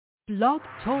Blog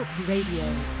Talk Radio.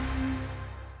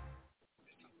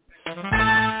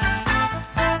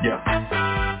 Yeah.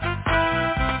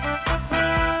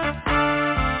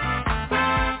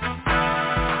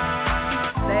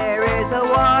 There is a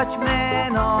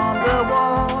watchman on the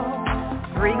wall,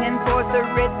 bringing forth the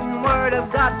written word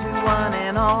of God to one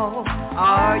and all.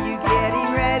 Are you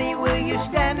getting ready? Will you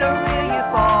stand or will you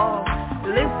fall?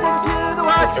 Listen to the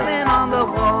watchman on the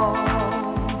wall.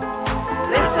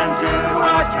 Listen to the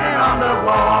watchman on the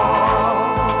wall.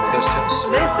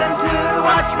 Listen to the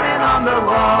watchman on the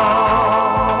wall.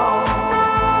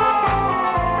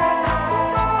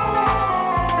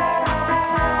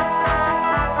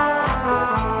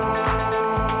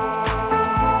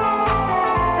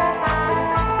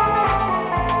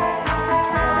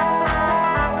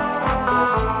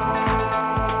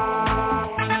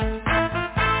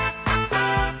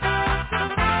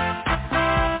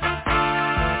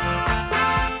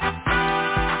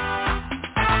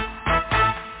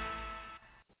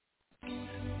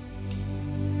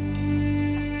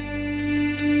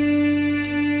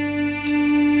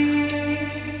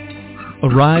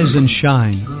 Arise and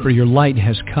shine, for your light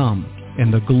has come,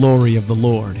 and the glory of the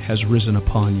Lord has risen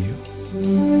upon you.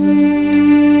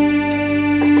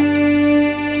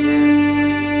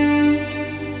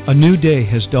 A new day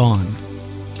has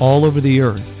dawned. All over the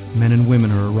earth, men and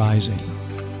women are arising.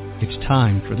 It's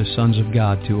time for the sons of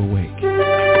God to awake.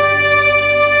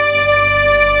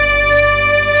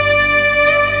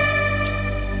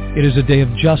 It is a day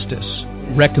of justice,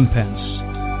 recompense,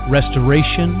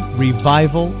 restoration,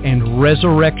 revival, and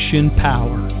resurrection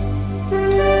power.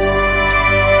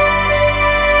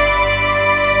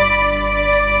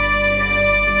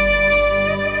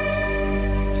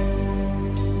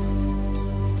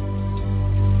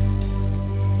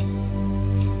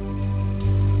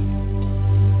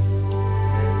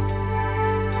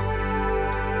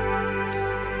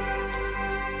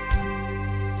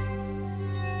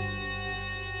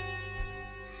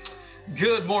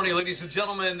 Good morning, ladies and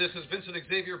gentlemen. This is Vincent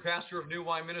Xavier, pastor of New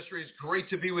Wine Ministries. Great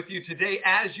to be with you today.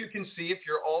 As you can see, if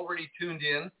you're already tuned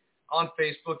in on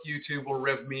Facebook, YouTube, or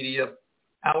Rev Media,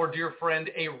 our dear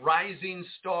friend, a rising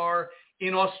star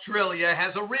in Australia,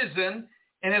 has arisen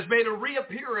and has made a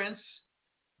reappearance.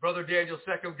 Brother Daniel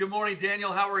Secomb. Good morning,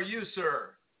 Daniel. How are you,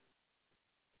 sir?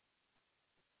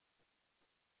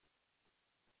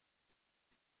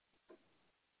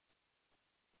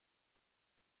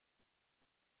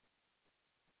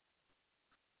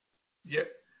 Yeah,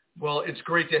 well, it's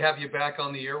great to have you back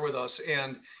on the air with us.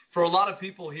 And for a lot of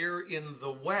people here in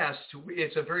the West,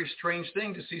 it's a very strange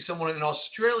thing to see someone in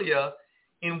Australia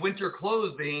in winter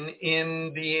clothing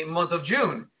in the month of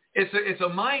June. It's a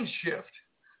mind shift.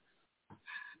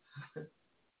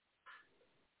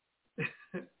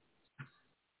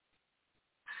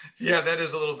 Yeah, that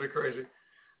is a little bit crazy.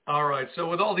 All right. So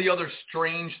with all the other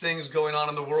strange things going on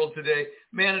in the world today,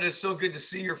 man, it is so good to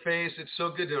see your face. It's so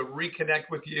good to reconnect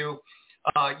with you.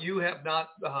 You have not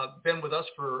been with us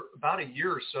for about a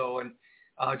year or so, and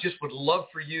just would love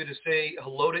for you to say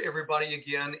hello to everybody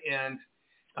again and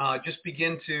just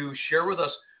begin to share with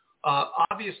us.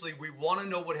 Obviously, we want to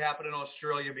know what happened in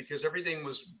Australia because everything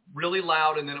was really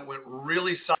loud and then it went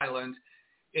really silent,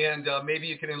 and maybe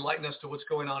you can enlighten us to what's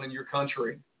going on in your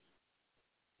country.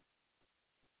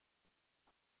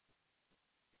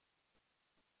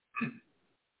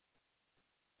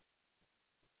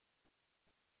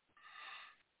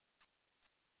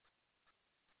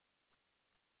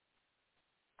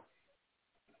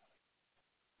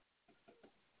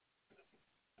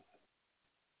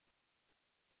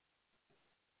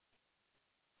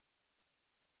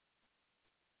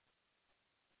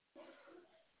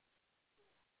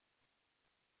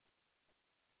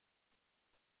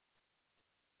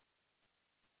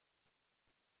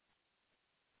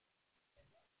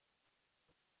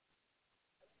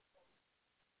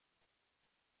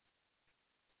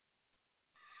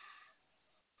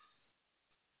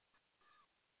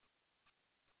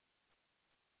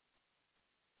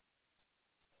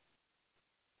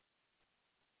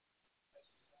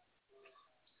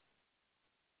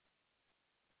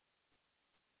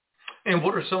 And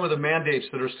what are some of the mandates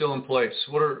that are still in place?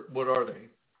 What are they?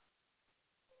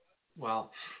 Wow.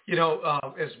 You know,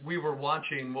 as we were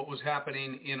watching what was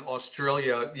happening in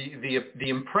Australia, the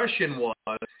impression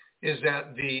is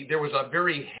that there was a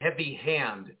very heavy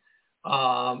hand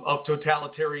of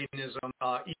totalitarianism,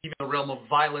 even the realm of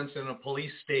violence in a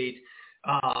police state,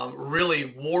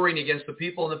 really warring against the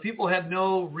people, and the people had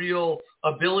no real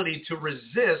ability to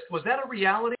resist. Was that a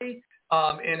reality?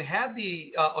 And had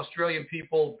the Australian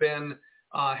people been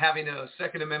having a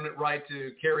Second Amendment right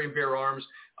to carry and bear arms.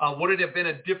 Would it have been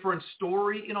a different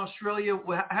story in Australia?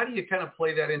 How do you kind of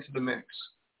play that into the mix?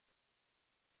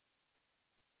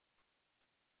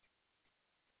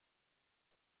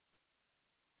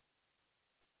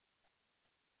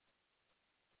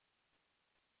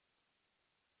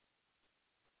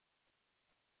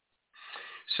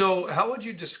 So how would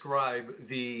you describe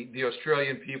the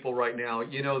Australian people right now?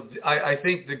 You know, I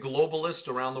think the globalists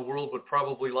around the world would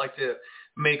probably like to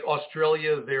make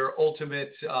Australia their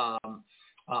ultimate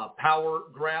power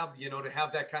grab, you know, to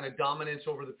have that kind of dominance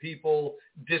over the people,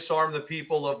 disarm the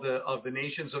people of the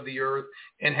nations of the earth,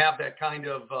 and have that kind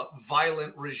of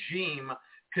violent regime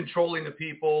controlling the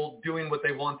people, doing what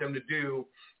they want them to do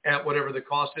at whatever the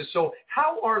cost is. So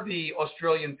how are the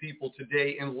Australian people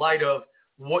today in light of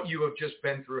what you have just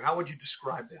been through? How would you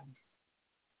describe them?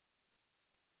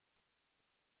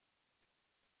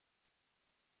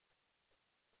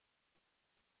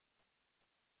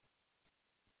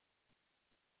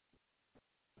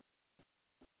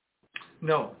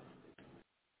 No.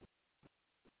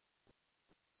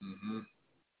 Mm-hmm.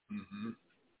 Mm-hmm.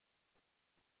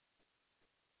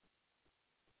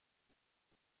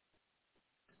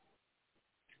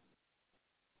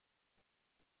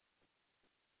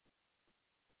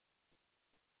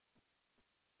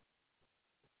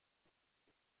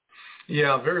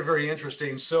 Yeah, very, very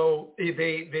interesting. So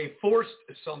they forced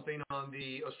something on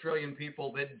the Australian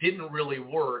people that didn't really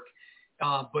work,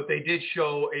 but they did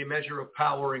show a measure of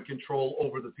power and control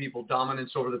over the people,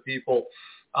 dominance over the people,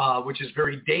 which is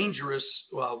very dangerous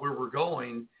where we're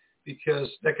going, because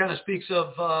that kind of speaks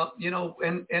of,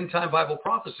 end time Bible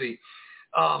prophecy.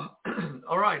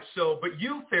 All right. So, but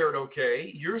you fared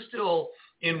okay. You're still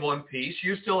in one piece.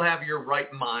 You still have your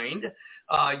right mind.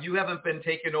 You haven't been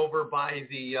taken over by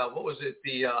the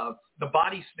the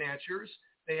body snatchers.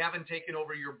 They haven't taken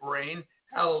over your brain.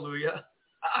 Hallelujah.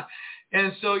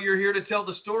 And so you're here to tell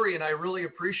the story, and I really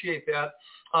appreciate that.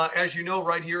 As you know,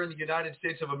 right here in the United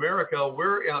States of America,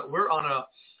 we're on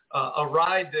a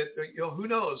ride that, who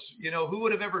knows? Who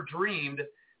would have ever dreamed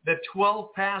that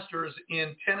 12 pastors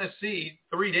in Tennessee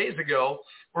 3 days ago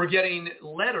were getting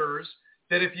letters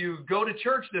that if you go to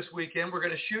church this weekend, we're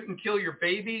going to shoot and kill your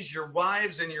babies, your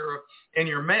wives, and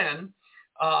your men.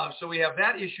 So we have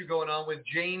that issue going on with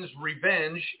Jane's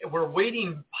revenge. We're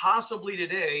waiting possibly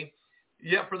today,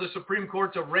 for the Supreme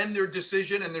Court to render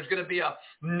decision, and there's going to be a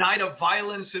night of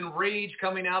violence and rage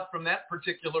coming out from that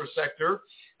particular sector.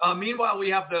 Meanwhile, we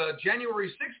have the January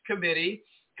 6th committee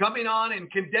coming on and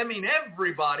condemning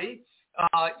everybody,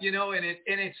 and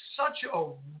it's such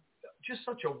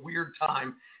a weird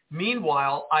time.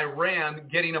 Meanwhile, Iran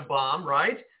getting a bomb,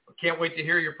 right? Can't wait to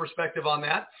hear your perspective on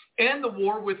that. And the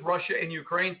war with Russia and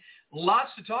Ukraine. Lots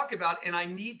to talk about, and I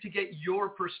need to get your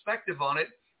perspective on it.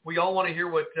 We all want to hear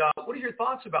what are your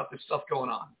thoughts about this stuff going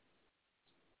on?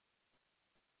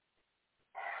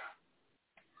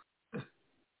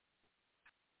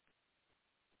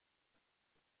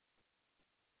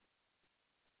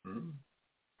 Mm-hmm.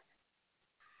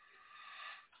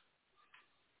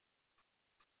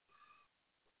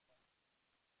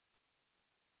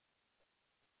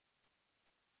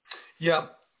 Yeah.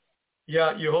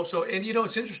 Yeah, you hope so. And,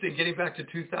 it's interesting, getting back to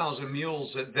 2,000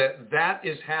 Mules, that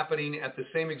is happening at the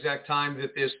same exact time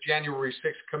that this January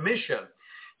 6th commission,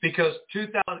 because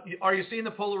are you seeing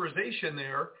the polarization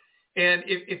there? And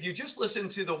if you just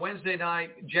listen to the Wednesday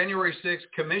night January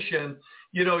 6th commission,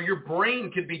 your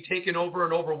brain could be taken over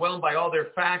and overwhelmed by all their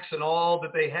facts and all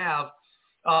that they have.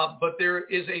 But there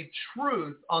is a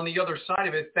truth on the other side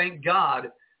of it, thank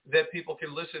God, that people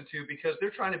can listen to, because they're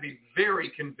trying to be very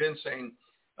convincing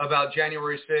about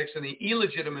January 6th and the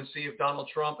illegitimacy of Donald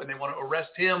Trump, and they want to arrest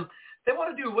him. They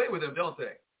want to do away with him, don't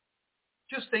they?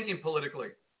 Just thinking politically.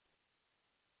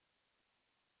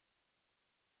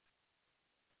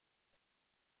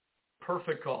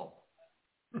 Perfect call.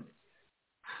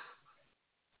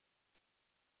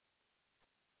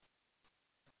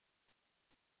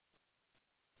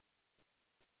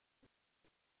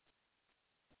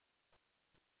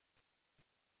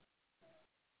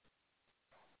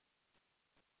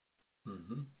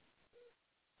 Mm-hmm.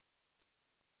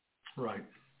 Right.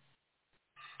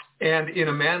 And in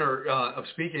a manner of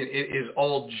speaking, it is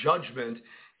all judgment.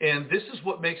 And this is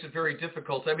what makes it very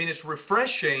difficult. I mean, it's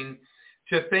refreshing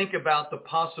to think about the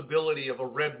possibility of a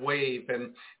red wave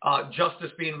and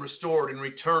justice being restored and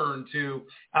returned to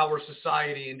our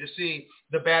society, and to see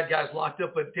the bad guys locked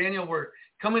up. But Daniel, we're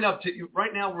coming up to,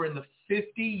 right now we're in the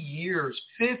 50 years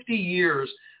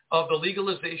of the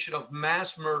legalization of mass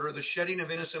murder, the shedding of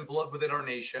innocent blood within our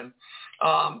nation.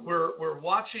 We're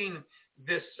watching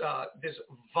this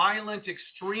violent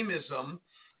extremism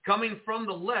coming from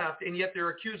the left, and yet they're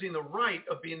accusing the right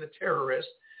of being the terrorist.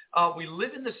 We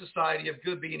live in the society of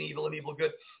good being evil and evil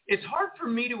good. It's hard for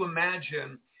me to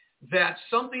imagine that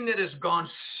something that has gone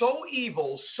so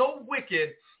evil, so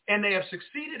wicked, and they have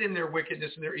succeeded in their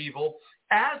wickedness and their evil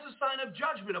as a sign of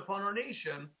judgment upon our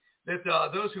nation, that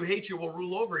those who hate you will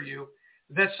rule over you,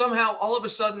 that somehow all of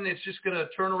a sudden it's just going to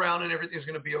turn around and everything's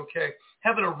going to be okay.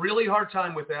 Having a really hard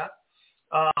time with that.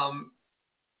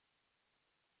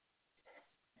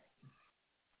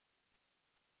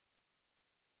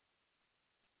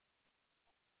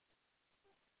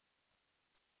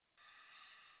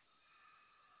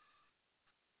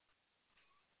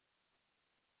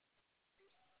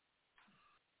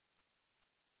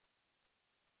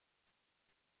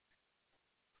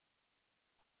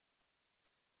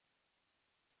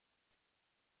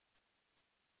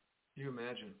 Can you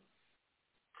imagine?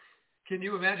 Can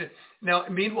you imagine? Now,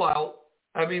 meanwhile,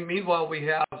 we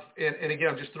have, and again,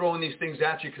 I'm just throwing these things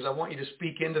at you because I want you to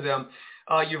speak into them.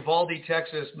 Uvalde,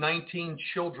 Texas, 19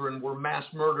 children were mass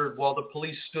murdered while the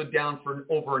police stood down for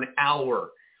over an hour.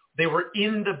 They were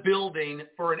in the building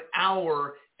for an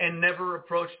hour and never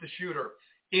approached the shooter.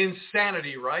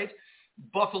 Insanity, right?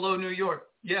 Buffalo, New York.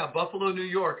 Yeah, Buffalo, New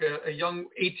York. A young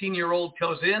 18-year-old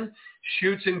goes in,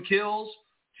 shoots and kills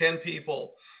 10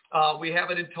 people. We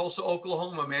have it in Tulsa,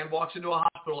 Oklahoma. A man walks into a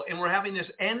hospital, and we're having this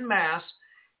en masse.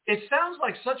 It sounds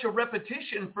like such a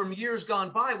repetition from years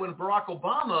gone by when Barack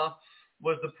Obama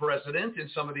was the president in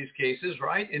some of these cases,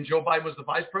 right? And Joe Biden was the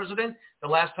vice president. The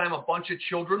last time a bunch of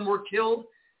children were killed.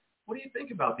 What do you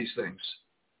think about these things?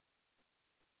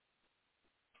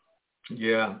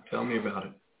 Yeah, tell me about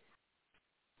it.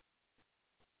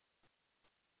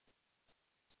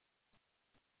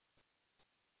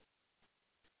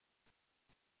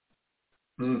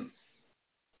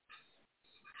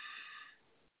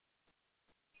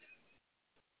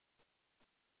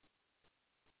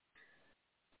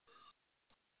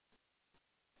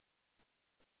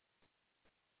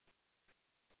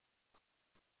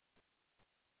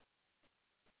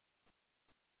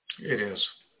 It is.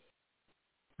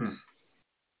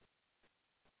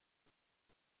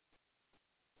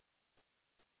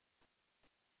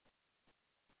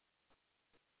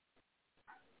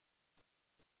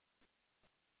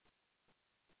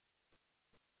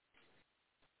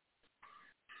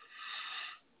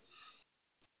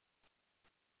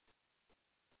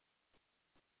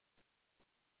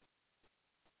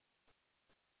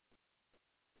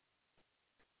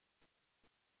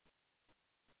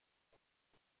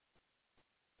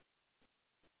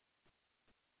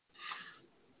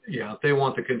 Yeah, they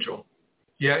want the control.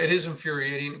 Yeah, it is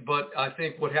infuriating, but I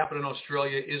think what happened in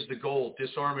Australia is the goal.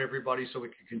 Disarm everybody so we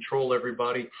can control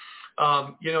everybody.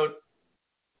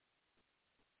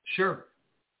 Sure.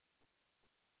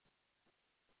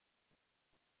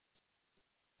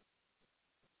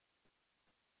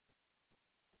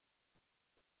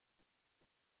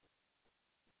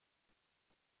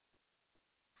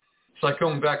 It's like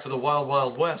going back to the wild,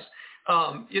 wild west.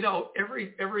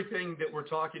 Everything that we're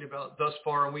talking about thus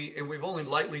far, and we've only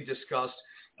lightly discussed,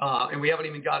 and we haven't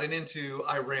even gotten into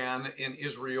Iran and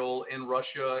Israel and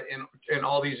Russia and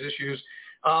all these issues.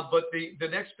 But the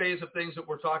next phase of things that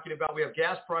we're talking about, we have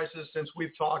gas prices, since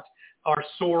we've talked, are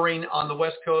soaring on the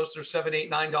West Coast. They're $7,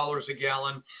 $8, $9 a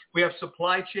gallon. We have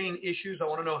supply chain issues. I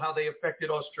want to know how they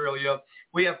affected Australia.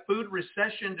 We have food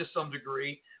recession to some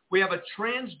degree. We have a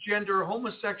transgender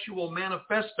homosexual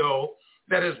manifesto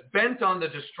that is bent on the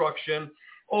destruction.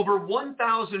 Over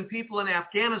 1,000 people in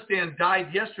Afghanistan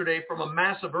died yesterday from a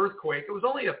massive earthquake. It was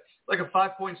only like a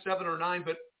 5.7 or 9,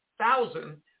 but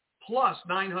 1,000 plus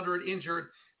 900 injured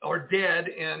or dead,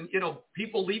 and,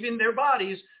 people leaving their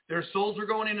bodies. Their souls are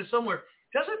going into somewhere.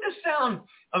 Doesn't this sound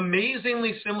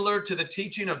amazingly similar to the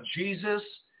teaching of Jesus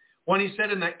when he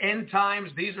said in the end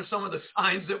times, these are some of the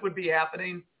signs that would be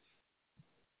happening?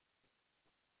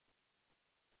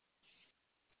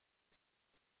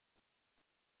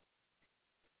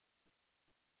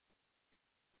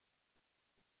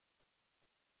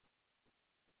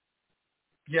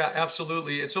 Yeah,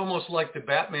 absolutely. It's almost like the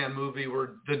Batman movie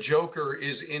where the Joker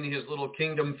is in his little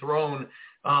kingdom throne,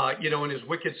 and his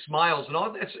wicked smiles. And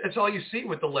all that's all you see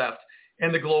with the left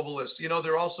and the globalists.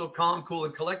 They're also calm, cool,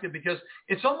 and collected because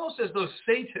it's almost as though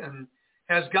Satan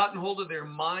has gotten hold of their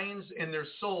minds and their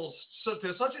souls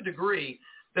to such a degree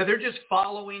that they're just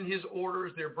following his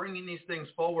orders. They're bringing these things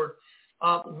forward.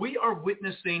 We are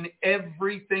witnessing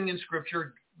everything in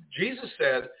Scripture. Jesus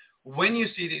said, when you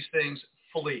see these things,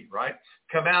 flee, right?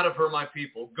 Come out of her, my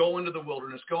people. Go into the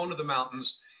wilderness. Go into the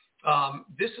mountains.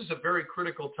 This is a very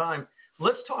critical time.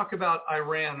 let's talk about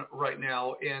Iran right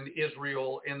now and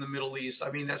Israel and the Middle East. I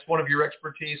mean, that's one of your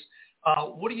expertise.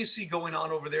 What do you see going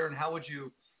on over there, and how would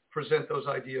you present those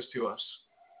ideas to us?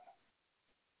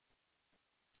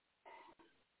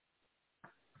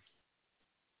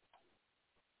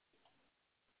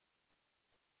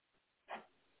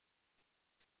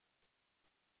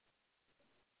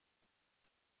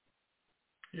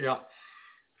 Yeah.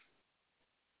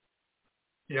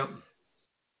 Yeah.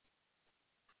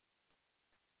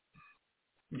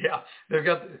 Yeah. They've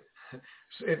got,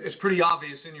 it's pretty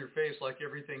obvious in your face like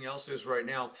everything else is right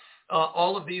now.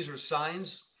 All of these are signs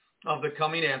of the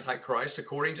coming Antichrist,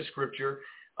 according to Scripture.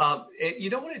 And you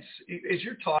know what? As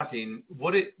you're talking,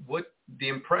 what the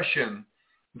impression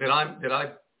that I'm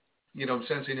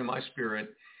sensing in my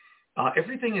spirit,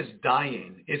 everything is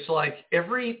dying. It's like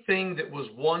everything that was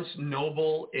once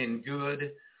noble and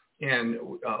good and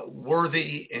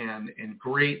worthy and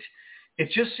great, it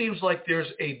just seems like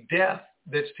there's a death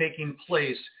that's taking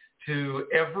place to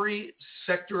every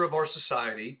sector of our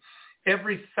society.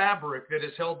 Every fabric that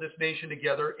has held this nation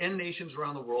together and nations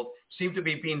around the world seem to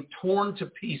be being torn to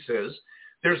pieces.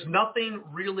 There's nothing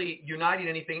really uniting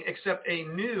anything except a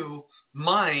new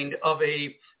mind of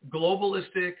a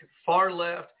globalistic,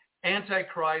 far-left,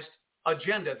 Antichrist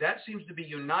agenda. That seems to be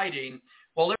uniting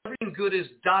while everything good is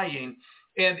dying.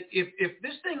 And if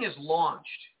this thing is launched,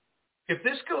 if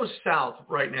this goes south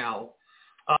right now,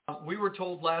 we were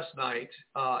told last night,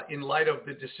 in light of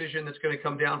the decision that's going to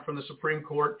come down from the Supreme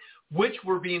Court, which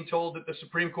we're being told that the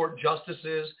Supreme Court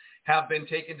justices have been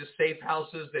taken to safe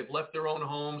houses. They've left their own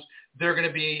homes. They're going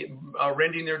to be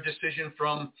rending their decision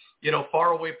from,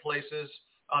 faraway places.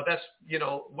 That's,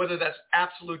 whether that's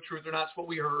absolute truth or not, it's what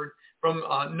we heard from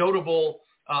notable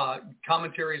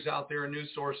commentaries out there and news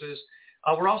sources.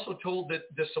 We're also told that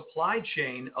the supply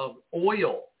chain of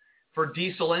oil for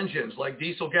diesel engines, like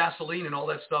diesel gasoline and all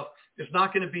that stuff, is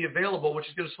not going to be available, which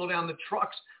is going to slow down the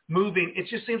trucks moving. It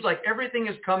just seems like everything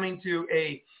is coming to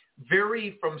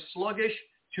from sluggish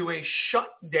to a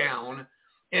shutdown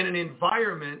in an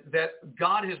environment that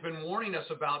God has been warning us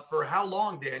about for how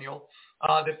long, Daniel,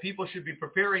 that people should be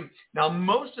preparing. Now,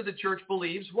 most of the church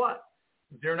believes what?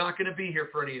 They're not going to be here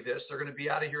for any of this. They're going to be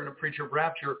out of here in a preacher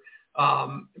rapture.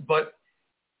 But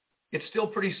it's still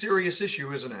a pretty serious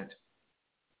issue, isn't it?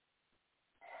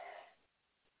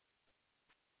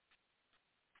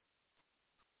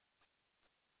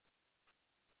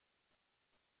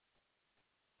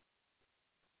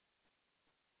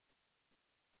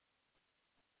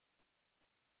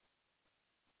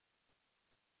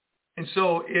 And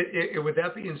so with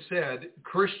that being said,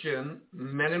 Christian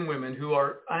men and women who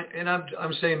are, and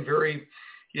I'm saying very,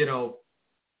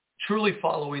 truly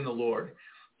following the Lord,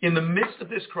 in the midst of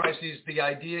this crisis, the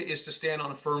idea is to stand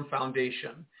on a firm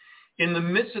foundation. In the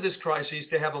midst of this crisis,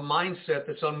 to have a mindset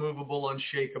that's unmovable,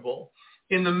 unshakable.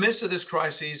 In the midst of this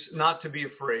crisis, not to be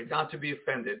afraid, not to be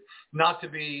offended, not to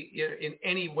be in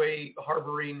any way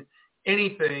harboring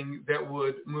anything that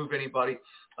would move anybody.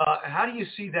 How do you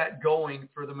see that going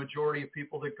for the majority of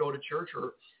people that go to church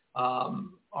or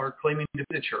are claiming to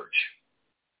be the church?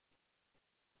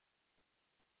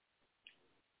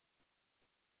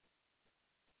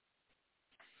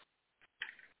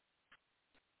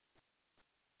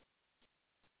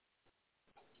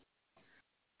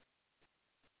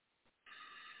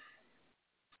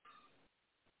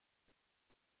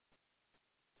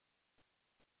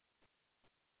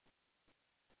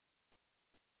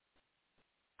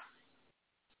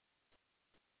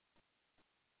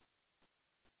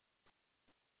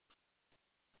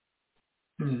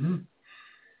 Mm-hmm.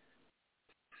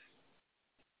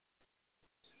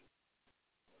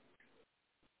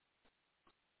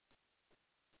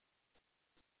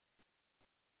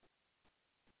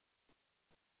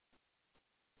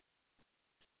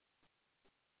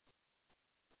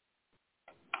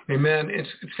 Amen. It's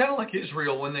kind of like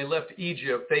Israel when they left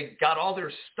Egypt. They got all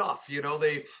their stuff,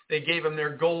 they gave them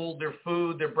their gold, their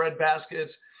food, their bread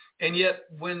baskets. And yet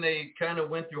when they kind of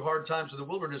went through hard times in the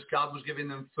wilderness, God was giving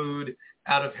them food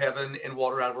out of heaven and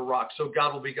water out of a rock. So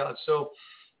God will be God. So,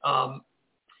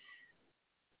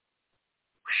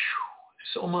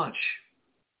 so much,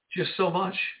 just so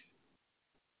much.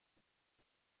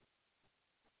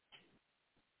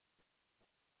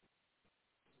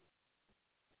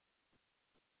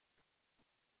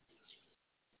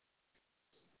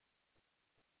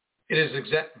 It is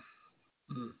exact.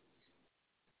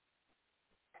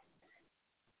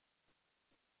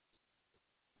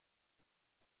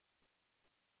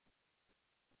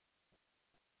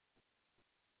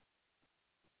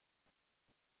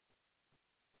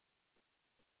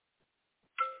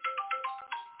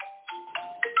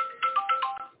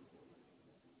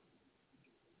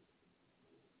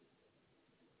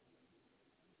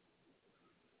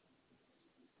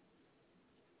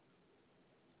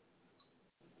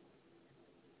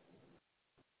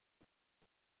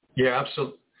 Yeah,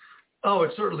 absolutely. Oh,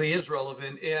 it certainly is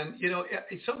relevant. And,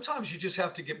 sometimes you just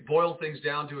have to boil things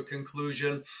down to a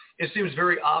conclusion. It seems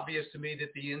very obvious to me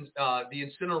that the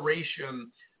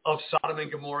incineration of Sodom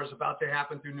and Gomorrah is about to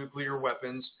happen through nuclear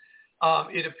weapons.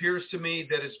 It appears to me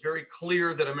that it's very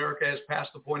clear that America has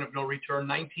passed the point of no return.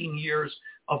 19 years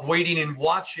of waiting and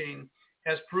watching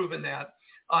has proven that.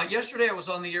 Yesterday, I was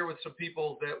on the air with some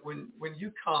people that when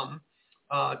you come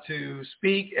to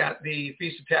speak at the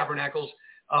Feast of Tabernacles,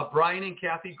 Brian and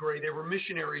Kathy Gray, they were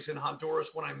missionaries in Honduras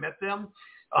when I met them.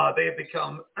 They have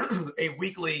become a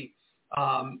weekly,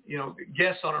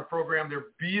 guests on our program. They're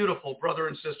beautiful brother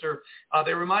and sister.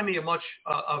 They remind me much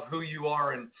of who you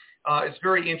are, and it's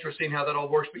very interesting how that all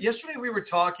works. But yesterday we were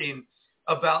talking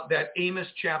about that Amos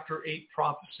chapter 8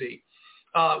 prophecy.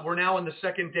 We're now in the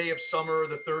second day of summer,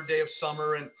 the third day of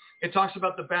summer, and it talks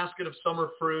about the basket of summer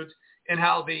fruit and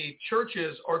how the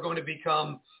churches are going to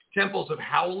become temples of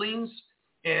howlings,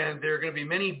 and there are going to be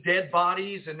many dead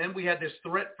bodies. And then we had this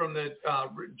threat from the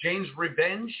James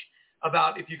Revenge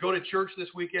about if you go to church this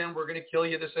weekend, we're going to kill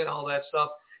you, this and all that stuff.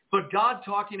 But God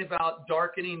talking about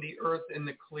darkening the earth in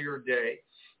the clear day.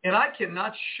 And I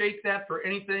cannot shake that for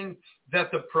anything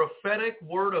that the prophetic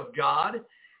word of God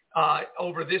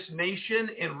over this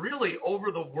nation and really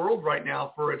over the world right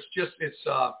now for its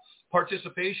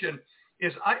participation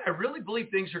is I really believe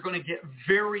things are going to get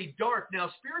very dark.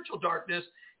 Now, spiritual darkness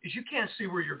is you can't see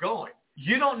where you're going.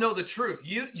 You don't know the truth.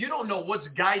 You don't know what's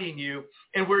guiding you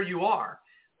and where you are.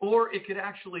 Or it could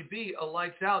actually be a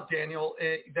lights out, Daniel,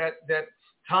 that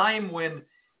time when,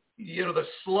 the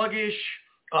sluggish,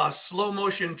 slow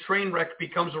motion train wreck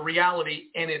becomes a reality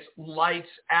and it's lights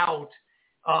out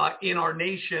in our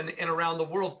nation and around the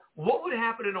world. What would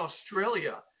happen in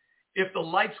Australia if the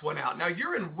lights went out? Now,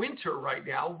 you're in winter right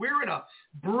now. We're in a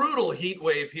brutal heat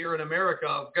wave here in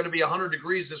America. Going to be 100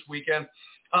 degrees this weekend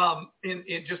in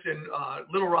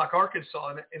Little Rock,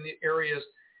 Arkansas, in the areas.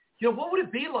 What would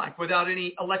it be like without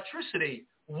any electricity?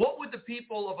 What would the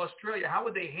people of Australia, how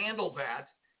would they handle that?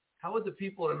 How would the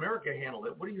people in America handle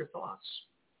it? What are your thoughts?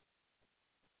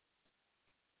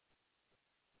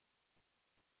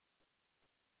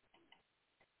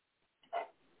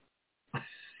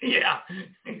 Yeah,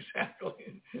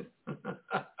 exactly.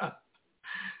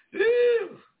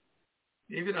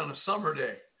 Even on a summer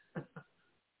day.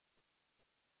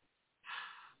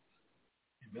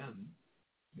 Amen.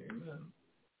 Amen.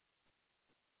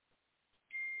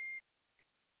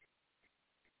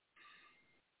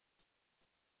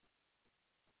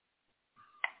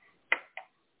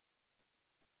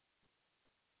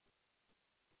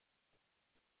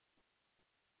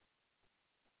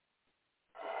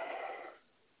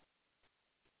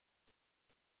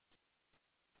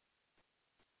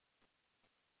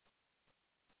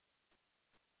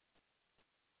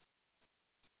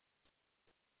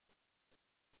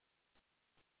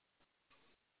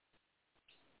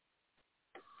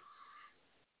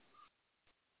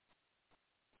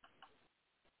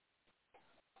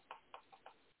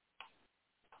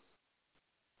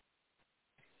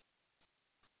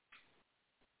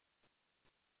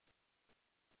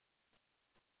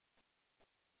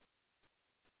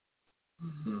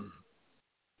 Mm-hmm.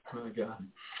 My God.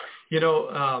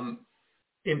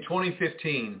 In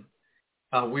 2015,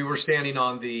 we were standing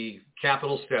on the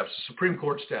Capitol steps, Supreme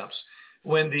Court steps,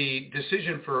 when the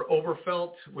decision for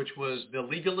Obergefell, which was the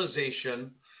legalization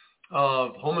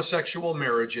of homosexual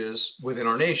marriages within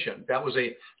our nation. That was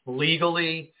a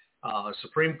legally,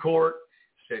 Supreme Court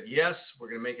said, yes, we're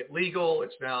going to make it legal.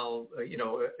 It's now,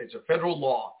 it's a federal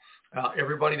law.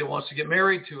 Everybody that wants to get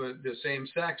married to the same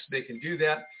sex, they can do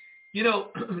that.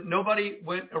 Nobody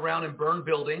went around and burned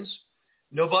buildings.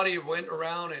 Nobody went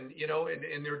around and,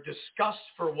 in their disgust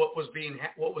for what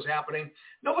was happening.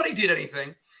 Nobody did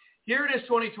anything. Here it is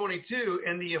 2022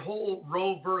 and the whole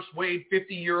Roe versus Wade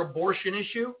 50-year abortion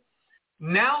issue.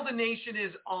 Now the nation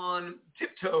is on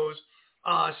tiptoes,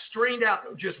 strained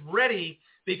out, just ready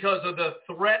because of the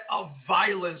threat of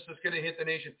violence that's going to hit the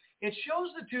nation. It shows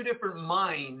the two different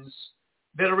minds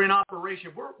that are in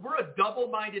operation. We're a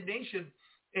double-minded nation.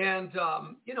 And,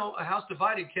 a house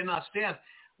divided cannot stand.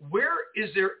 Where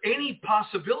is there any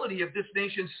possibility of this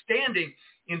nation standing?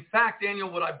 In fact, Daniel,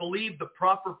 what I believe the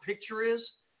proper picture is,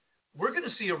 we're going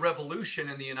to see a revolution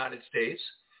in the United States.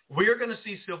 We're going to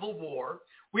see civil war.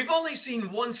 We've only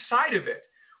seen one side of it.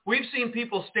 We've seen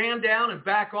people stand down and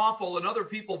back off while other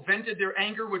people vented their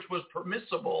anger, which was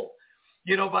permissible,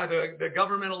 by the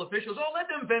governmental officials. Oh, let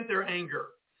them vent their anger.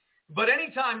 But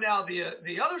anytime now the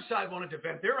other side wanted to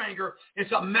vent their anger,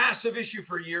 it's a massive issue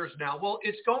for years now. Well,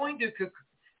 it's going to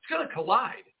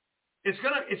collide. It's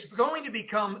going to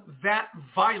become that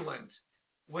violent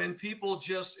when people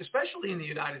just, especially in the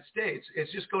United States,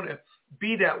 it's just going to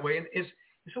be that way. And is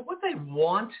it what they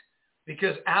want?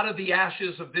 Because out of the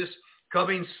ashes of this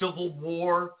coming civil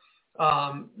war,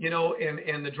 and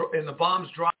the bombs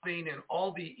dropping and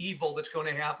all the evil that's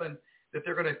going to happen, that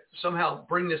they're going to somehow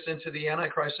bring this into the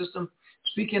Antichrist system.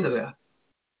 Speak into that.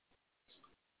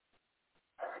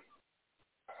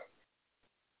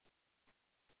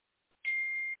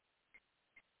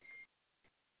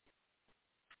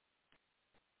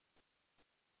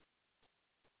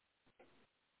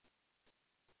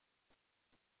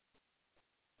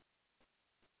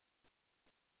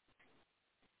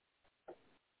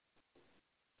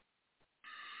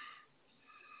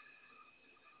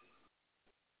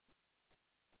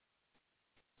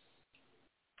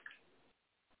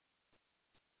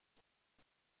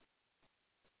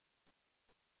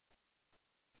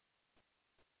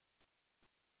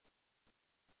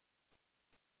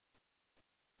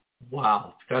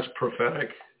 Wow, that's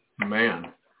prophetic,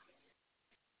 man.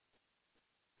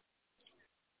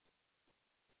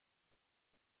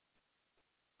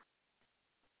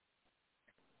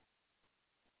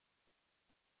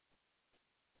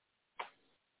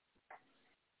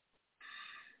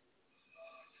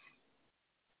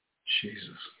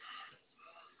 Jesus.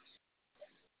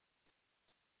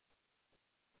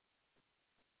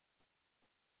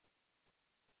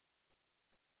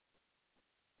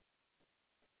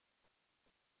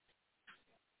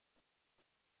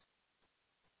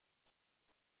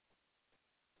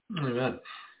 Amen.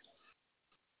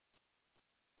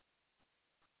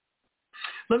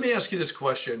 Let me ask you this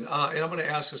question, and I'm going to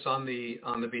ask this on the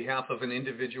behalf of an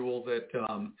individual that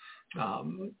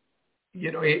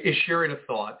is sharing a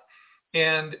thought.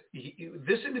 And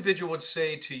this individual would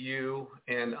say to you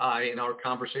and I in our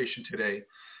conversation today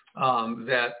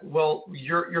that, well,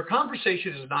 your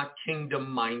conversation is not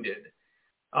kingdom-minded.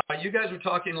 You guys are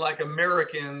talking like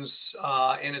Americans,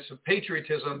 and it's a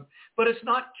patriotism, but it's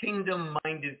not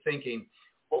kingdom-minded thinking.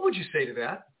 What would you say to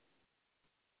that?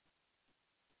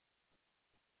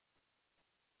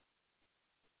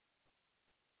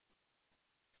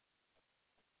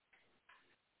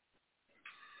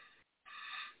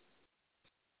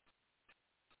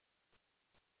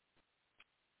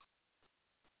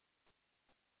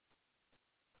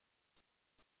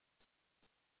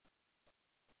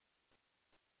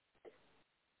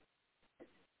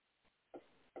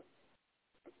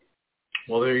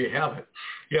 Well, there you have it.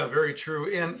 Yeah, very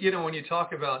true. And, when you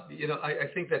talk about, I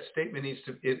think that statement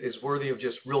is worthy of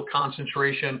just real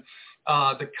concentration.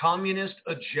 The communist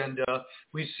agenda,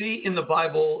 we see in the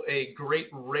Bible a great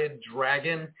red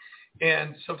dragon.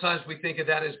 And sometimes we think of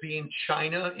that as being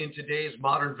China in today's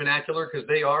modern vernacular because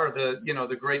they are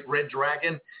the great red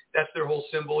dragon. That's their whole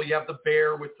symbol. You have the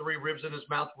bear with 3 ribs in his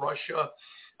mouth, Russia.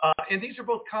 And these are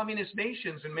both communist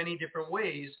nations in many different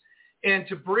ways. And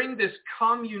to bring this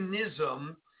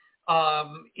communism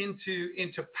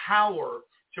into power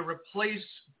to replace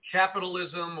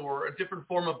capitalism or a different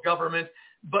form of government,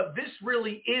 but this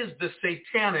really is the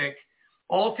satanic,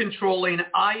 all-controlling,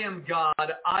 I am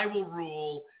God, I will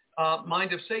rule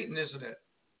mind of Satan, isn't it?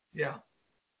 Yeah.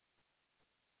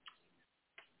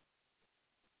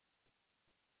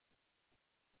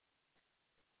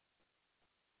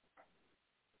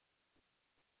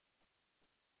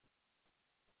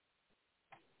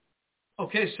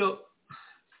 Okay, so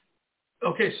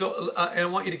I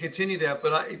want you to continue that,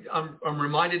 but I'm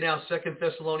reminded now, 2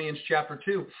 Thessalonians chapter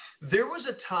 2. There was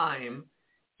a time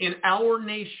in our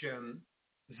nation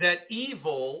that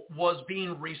evil was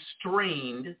being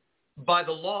restrained by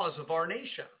the laws of our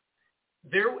nation.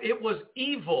 It was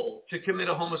evil to commit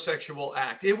a homosexual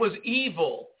act. It was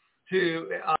evil to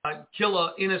kill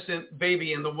an innocent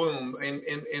baby in the womb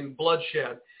in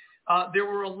bloodshed. There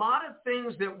were a lot of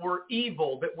things that were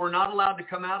evil that were not allowed to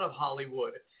come out of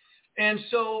Hollywood. And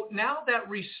so now that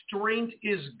restraint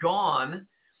is gone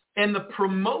and the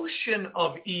promotion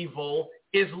of evil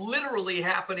is literally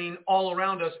happening all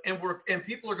around us. And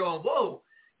people are going, whoa,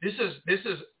 this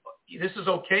is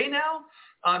okay now?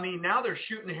 I mean, now they're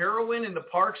shooting heroin in the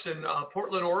parks in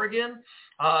Portland, Oregon.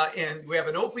 And we have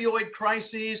an opioid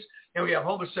crisis. And we have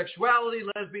homosexuality,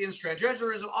 lesbians,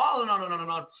 transgenderism, on and on and on and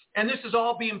on. And this is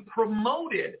all being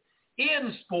promoted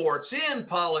in sports, in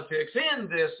politics, in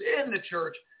the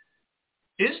church.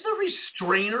 Is the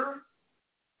restrainer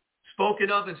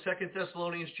spoken of in 2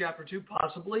 Thessalonians chapter 2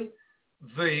 possibly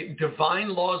the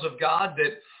divine laws of God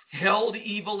that held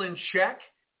evil in check,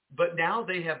 but now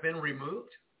they have been removed?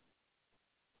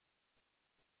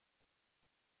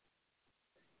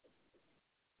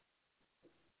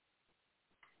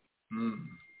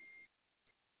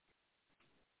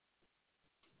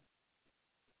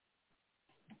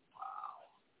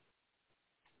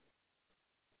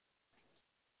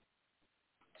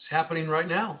 happening right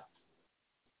now.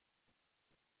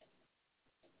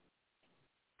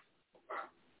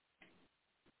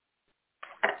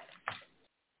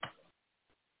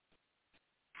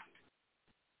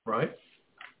 Right?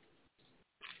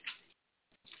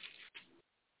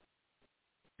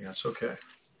 Yeah, it's okay.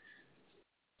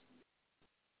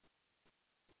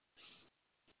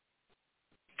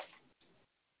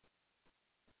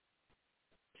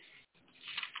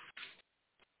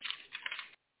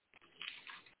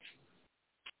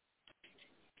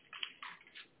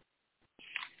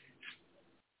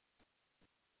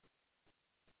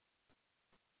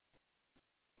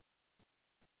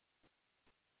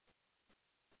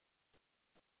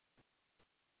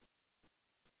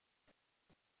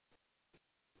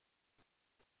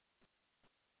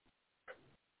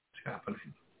 It's happening.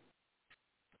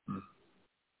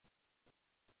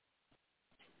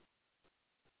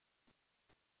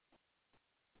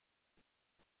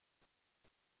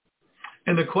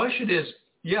 And the question is,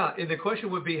 and the question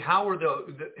would be, how is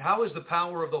the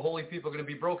power of the holy people going to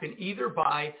be broken? Either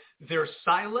by their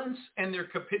silence and their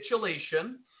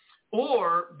capitulation,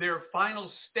 or their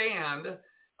final stand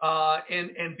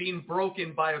and being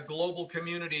broken by a global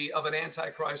community of an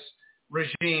antichrist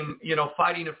regime,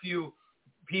 fighting a few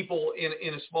people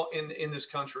in this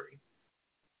country.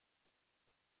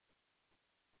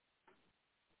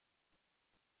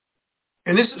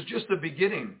 And this is just the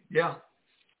beginning. Yeah.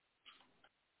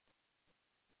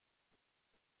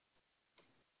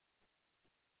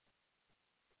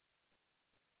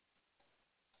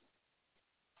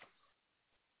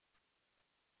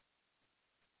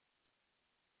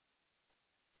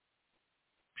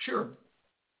 Sure.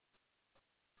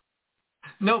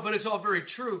 No, but it's all very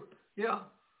true. Yeah.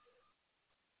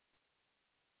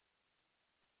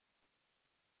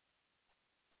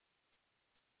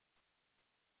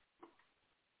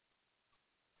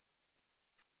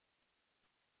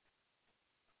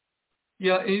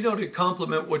 Yeah, and to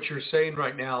complement what you're saying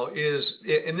right now is,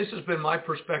 and this has been my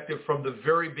perspective from the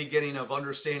very beginning of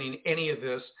understanding any of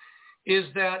this, is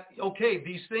that, okay,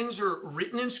 these things are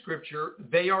written in Scripture.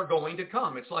 They are going to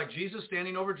come. It's like Jesus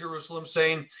standing over Jerusalem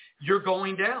saying, you're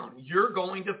going down. You're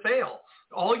going to fail.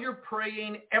 All your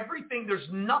praying, everything, there's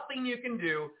nothing you can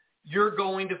do. You're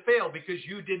going to fail because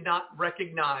you did not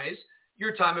recognize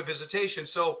your time of visitation.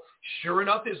 So sure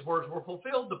enough, his words were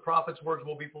fulfilled. The prophet's words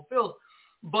will be fulfilled.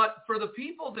 But for the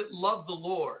people that love the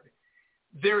Lord,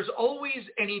 there's always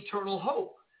an eternal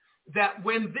hope that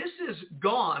when this is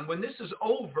gone, when this is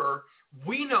over,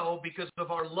 we know because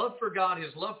of our love for God,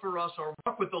 his love for us, our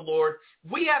walk with the Lord,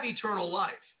 we have eternal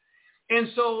life. And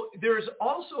so there's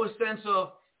also a sense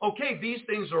of, okay, these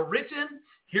things are written.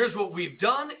 Here's what we've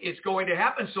done. It's going to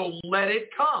happen, so let it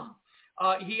come.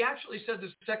 He actually said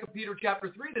in 2 Peter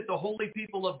chapter 3 that the holy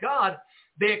people of God,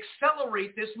 they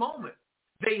accelerate this moment.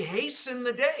 They hasten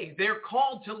the day. They're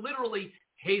called to literally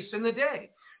hasten the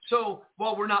day. So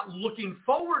while we're not looking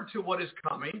forward to what is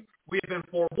coming, we have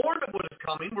been forewarned of what is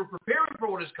coming. We're preparing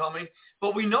for what is coming.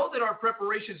 But we know that our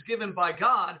preparations given by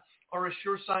God are a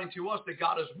sure sign to us that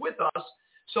God is with us.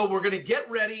 So we're going to get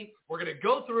ready. We're going to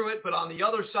go through it. But on the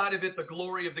other side of it, the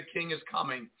glory of the King is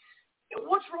coming.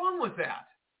 What's wrong with that?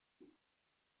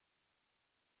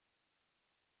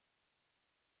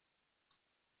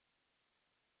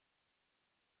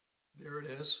 There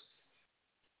it is.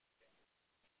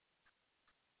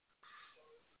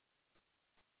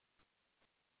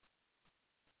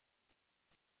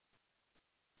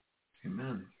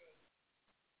 Amen.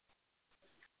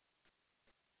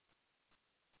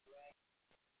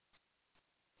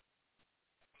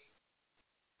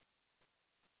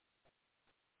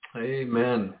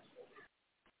 Amen.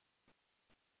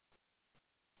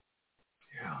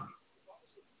 Yeah.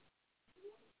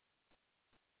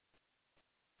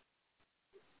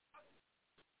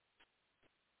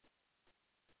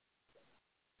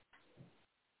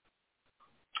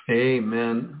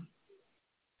 Amen.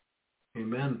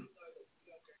 Amen.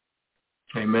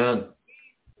 Amen.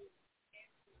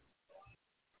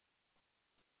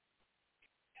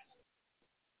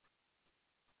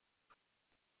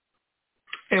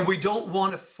 And we don't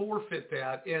want to forfeit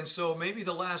that. And so maybe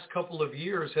the last couple of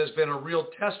years has been a real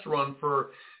test run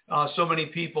for so many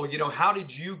people. How did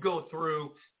you go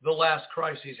through the last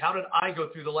crises? How did I go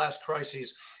through the last crises?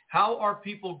 How are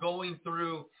people going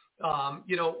through,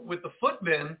 with the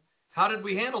footmen, how did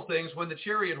we handle things when the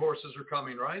chariot horses are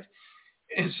coming, right?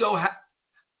 And so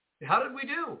how did we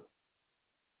do?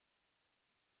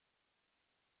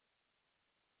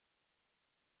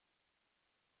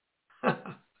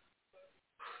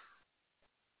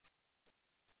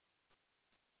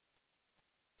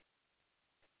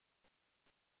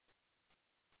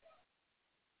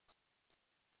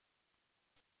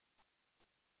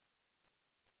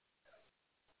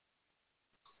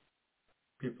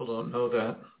 People don't know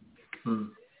that.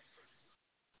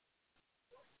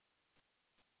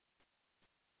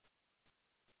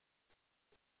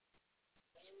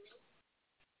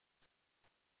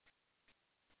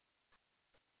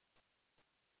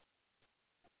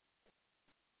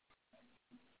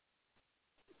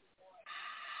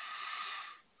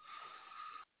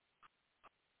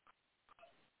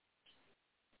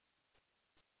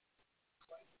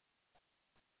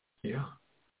 Yeah.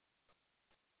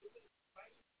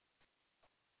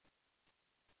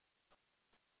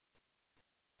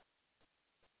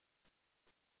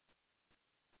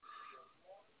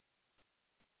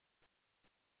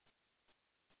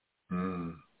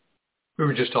 We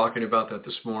were just talking about that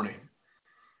this morning.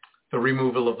 The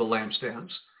removal of the lampstands.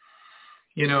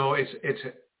 You know, it's.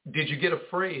 Did you get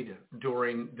afraid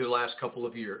during the last couple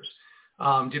of years?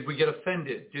 Did we get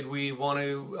offended? Did we want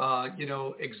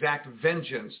to, exact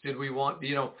vengeance? Did we want,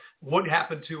 what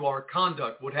happened to our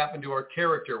conduct? What happened to our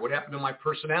character? What happened to my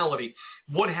personality?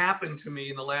 What happened to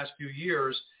me in the last few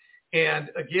years?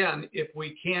 And again, if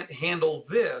we can't handle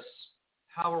this,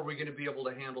 how are we going to be able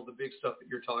to handle the big stuff that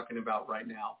you're talking about right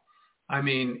now? I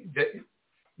mean,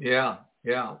 yeah.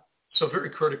 So very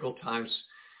critical times.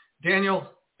 Daniel,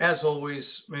 as always,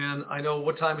 man, I know,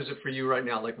 what time is it for you right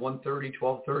now? Like 1:30,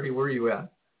 12:30? Where are you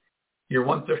at? You're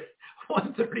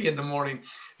 1:30 in the morning.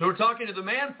 So we're talking to the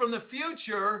man from the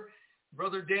future,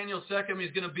 Brother Daniel Secomb.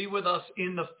 He's going to be with us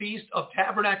in the Feast of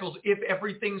Tabernacles if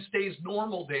everything stays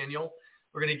normal, Daniel.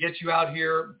 We're going to get you out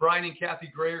here. Brian and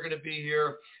Kathy Gray are going to be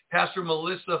here. Pastor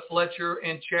Melissa Fletcher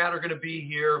and Chad are going to be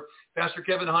here. Pastor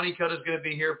Kevin Honeycutt is going to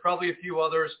be here. Probably a few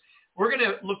others. We're going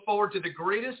to look forward to the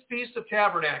greatest Feast of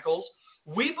Tabernacles.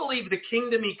 We believe the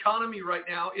kingdom economy right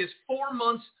now is 4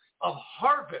 months of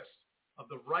harvest of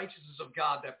the righteousness of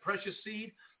God, that precious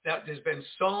seed that has been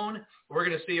sown. We're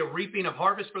going to see a reaping of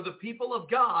harvest for the people of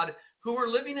God who are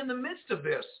living in the midst of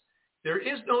this. There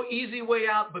is no easy way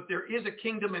out, but there is a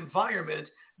kingdom environment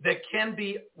that can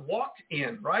be walked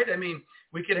in, right? I mean,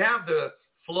 we could have the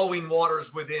flowing waters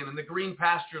within and the green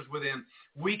pastures within.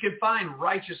 We can find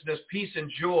righteousness, peace,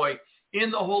 and joy in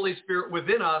the Holy Spirit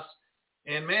within us.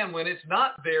 And man, when it's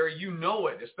not there, you know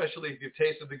it, especially if you've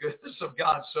tasted the goodness of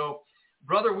God. So,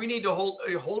 brother, we need to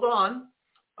hold on.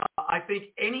 I think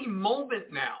any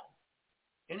moment now,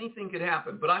 anything could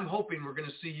happen. But I'm hoping we're going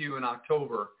to see you in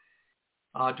October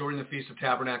during the Feast of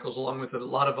Tabernacles, along with a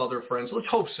lot of other friends. Let's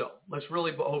hope so. Let's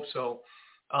really hope so.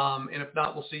 And if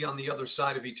not, we'll see you on the other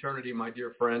side of eternity, my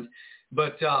dear friend.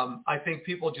 But I think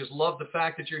people just love the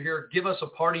fact that you're here. Give us a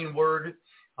parting word.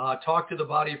 Talk to the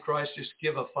body of Christ. Just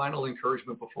give a final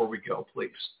encouragement before we go, please.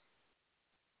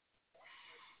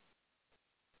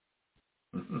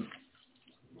 Mm-hmm.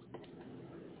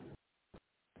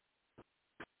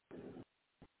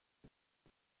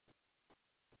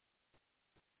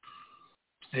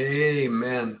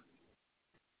 Amen.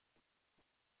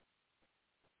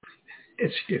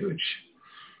 It's huge.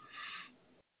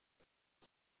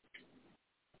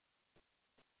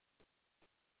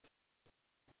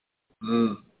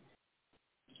 Amen.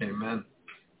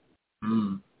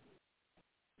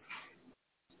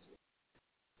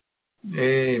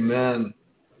 Amen.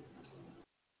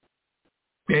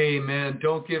 Amen.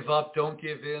 Don't give up. Don't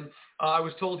give in. I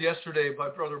was told yesterday by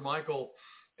Brother Michael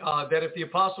that if the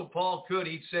Apostle Paul could,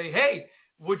 he'd say, hey,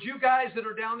 would you guys that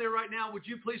are down there right now, would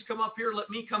you please come up here? Let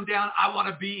me come down. I want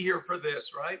to be here for this,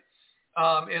 right?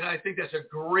 And I think that's a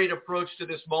great approach to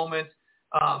this moment.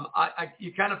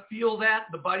 You kind of feel that,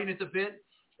 the biting at the bit,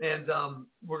 and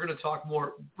we're going to talk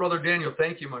more. Brother Daniel,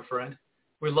 thank you, my friend.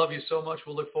 We love you so much.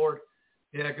 We'll look forward.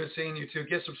 Yeah, good seeing you too.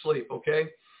 Get some sleep, okay?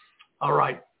 All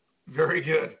right. Very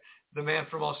good. The man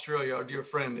from Australia, our dear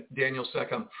friend, Daniel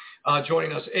Secomb,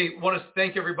 joining us. Hey, want to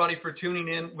thank everybody for tuning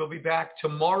in. We'll be back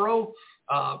tomorrow.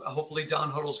 Hopefully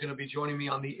Don Huddle is going to be joining me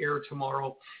on the air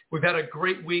tomorrow. We've had a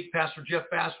great week. Pastor Jeff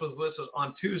Bass was with us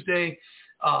on Tuesday.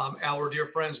 Our dear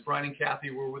friends, Brian and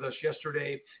Kathy, were with us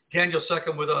yesterday. Daniel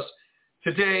Secomb with us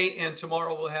today, and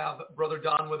tomorrow we'll have Brother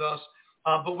Don with us.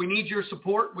 But we need your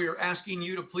support. We are asking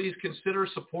you to please consider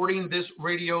supporting this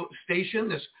radio station,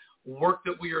 this work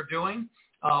that we are doing.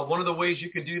 One of the ways you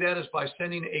can do that is by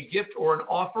sending a gift or an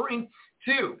offering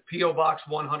to P.O. Box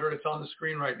 100. It's on the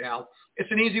screen right now. It's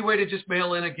an easy way to just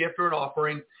mail in a gift or an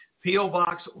offering. P.O.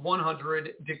 Box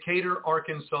 100, Decatur,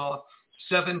 Arkansas,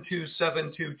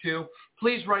 72722.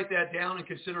 Please write that down and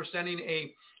consider sending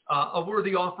a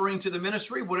worthy offering to the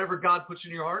ministry, whatever God puts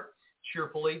in your heart,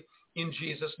 cheerfully, in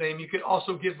Jesus' name. You can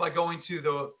also give by going to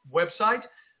the website,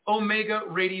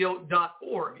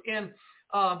 omegaradio.org. And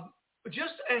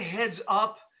just a heads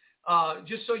up,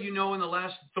 just so you know, in the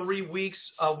last 3 weeks,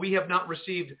 we have not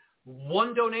received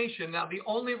one donation. Now, the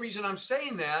only reason I'm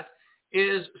saying that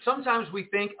is sometimes we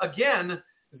think, again,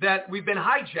 that we've been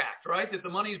hijacked, right? That the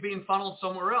money is being funneled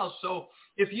somewhere else. So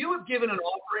if you have given an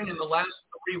offering in the last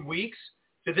 3 weeks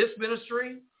to this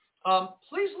ministry,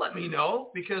 please let me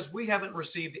know, because we haven't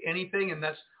received anything, and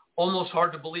that's almost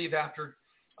hard to believe after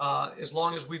as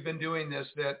long as we've been doing this,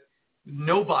 that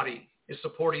nobody is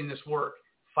supporting this work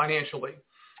financially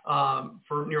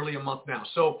for nearly a month now.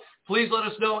 So please let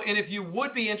us know. And if you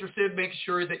would be interested, make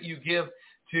sure that you give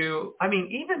to,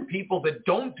 even people that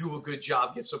don't do a good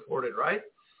job get supported, right?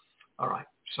 All right.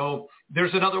 So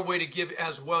there's another way to give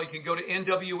as well. You can go to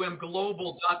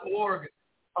nwmglobal.org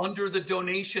under the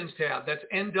donations tab. That's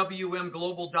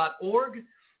nwmglobal.org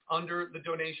under the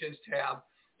donations tab.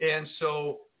 And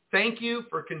so thank you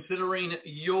for considering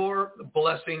your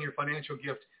blessing, your financial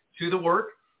gift to the work.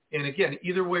 And again,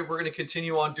 either way, we're going to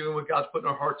continue on doing what God's put in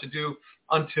our heart to do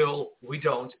until we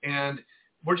don't. And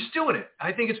we're just doing it.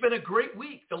 I think it's been a great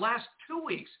week. The last 2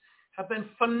 weeks have been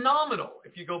phenomenal.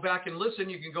 If you go back and listen,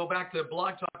 you can go back to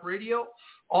Blog Talk Radio.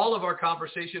 All of our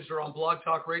conversations are on Blog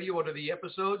Talk Radio under the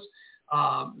episodes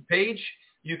page.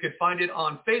 You can find it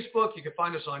on Facebook. You can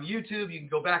find us on YouTube. You can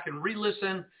go back and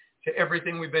re-listen to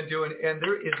everything we've been doing. And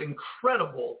there is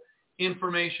incredible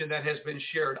information that has been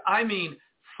shared.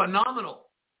 Phenomenal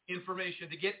information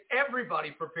to get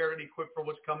everybody prepared and equipped for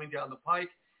what's coming down the pike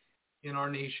in our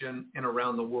nation and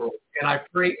around the world. And I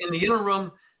pray in the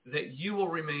interim that you will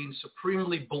remain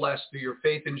supremely blessed through your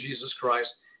faith in Jesus Christ,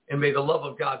 and may the love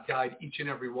of God guide each and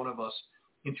every one of us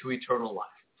into eternal life.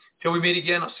 Till we meet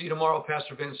again, I'll see you tomorrow.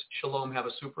 Pastor Vince, shalom. Have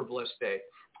a super blessed day.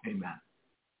 Amen.